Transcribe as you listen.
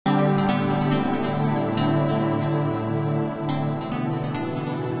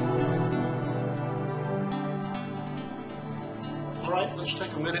let's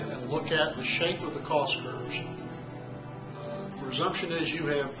take a minute and look at the shape of the cost curves. The presumption is you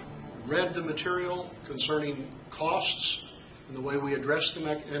have read the material concerning costs and the way we address them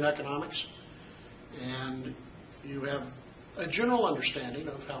in economics, and you have a general understanding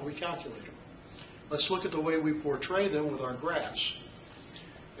of how we calculate them. Let's look at the way we portray them with our graphs.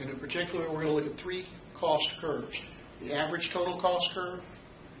 And in particular, we're going to look at three cost curves: the average total cost curve,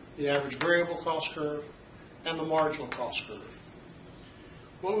 the average variable cost curve, and the marginal cost curve.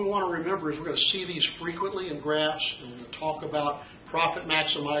 What we want to remember is we're going to see these frequently in graphs, and we're going to talk about profit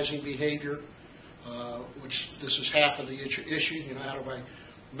maximizing behavior, which this is half of the issue. You know, how do I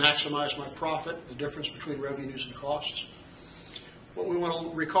maximize my profit, the difference between revenues and costs. What we want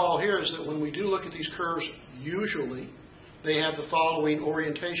to recall here is that when we do look at these curves, usually they have the following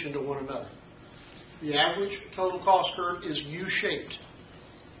orientation to one another. The average total cost curve is U-shaped.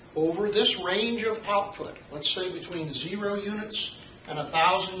 Over this range of output, let's say between 0 units and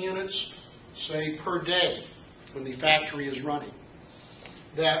 1,000 units, say per day when the factory is running,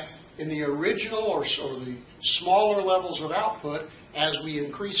 that in the original or the smaller levels of output, as we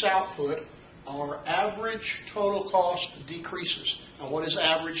increase output, our average total cost decreases. Now, what is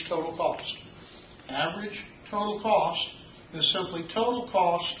average total cost? Average total cost is simply total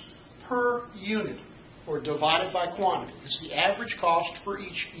cost per unit, or divided by quantity. It's the average cost for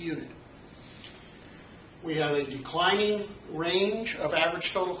each unit. We have a declining range of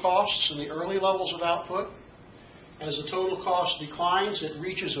average total costs in the early levels of output. As the total cost declines, it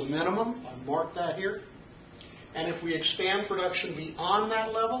reaches a minimum. I've marked that here. And if we expand production beyond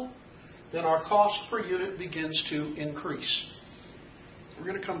that level, then our cost per unit begins to increase. We're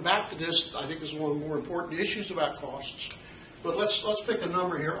going to come back to this. I think this is one of the more important issues about costs. But let's pick a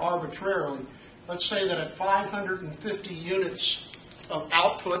number here arbitrarily. Let's say that at 550 units of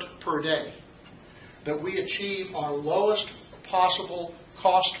output per day, that we achieve our lowest possible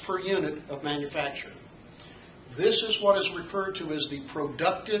cost per unit of manufacturing. This is what is referred to as the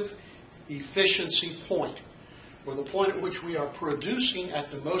productive efficiency point, or the point at which we are producing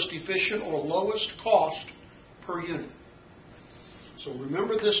at the most efficient or lowest cost per unit. So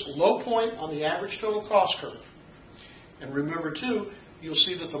remember this low point on the average total cost curve. And remember too, you'll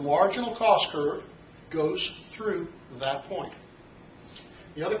see that the marginal cost curve goes through that point.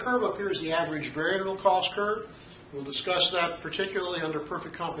 The other curve up here is the average variable cost curve. We'll discuss that particularly under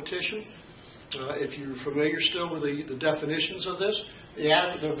perfect competition. If you're familiar still with the definitions of this, the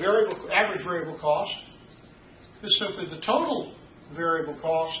average variable cost is simply the total variable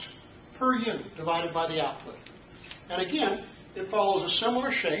cost per unit divided by the output. And again, it follows a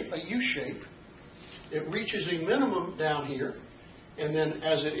similar shape, a U shape. It reaches a minimum down here, and then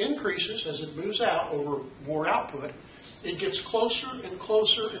as it increases, as it moves out over more output, it gets closer and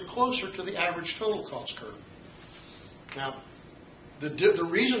closer and closer to the average total cost curve. Now, the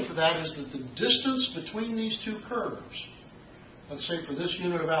reason for that is that the distance between these two curves, let's say for this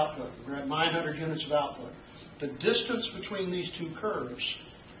unit of output, we're at 900 units of output, the distance between these two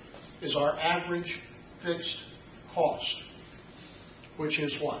curves is our average fixed cost, which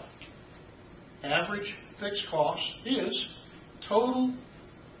is what? Average fixed cost is total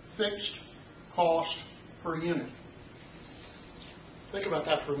fixed cost per unit. Think about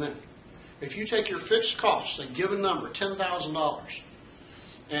that for a minute. If you take your fixed cost, a given number, $10,000,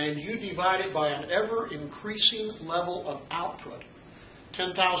 and you divide it by an ever-increasing level of output,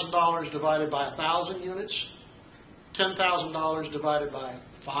 $10,000 divided by 1,000 units, $10,000 divided by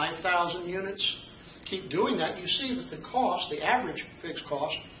 5,000 units, keep doing that, you see that the cost, the average fixed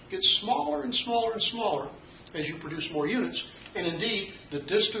cost, gets smaller and smaller and smaller as you produce more units. And indeed, the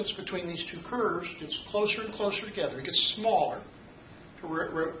distance between these two curves gets closer and closer together. It gets smaller to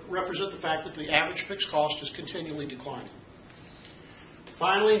represent the fact that the average fixed cost is continually declining.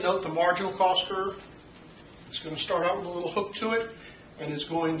 Finally, note the marginal cost curve. It's going to start out with a little hook to it, and it's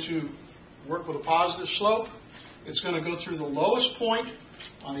going to work with a positive slope. It's going to go through the lowest point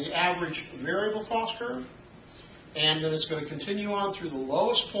on the average variable cost curve, and then it's going to continue on through the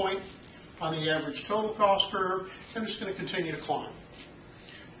lowest point on the average total cost curve, and it's going to continue to climb.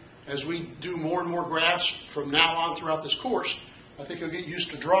 As we do more and more graphs from now on throughout this course, I think you'll get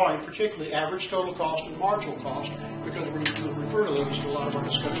used to drawing, particularly average total cost and marginal cost, because we're going to refer to those in a lot of our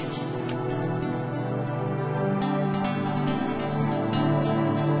discussions.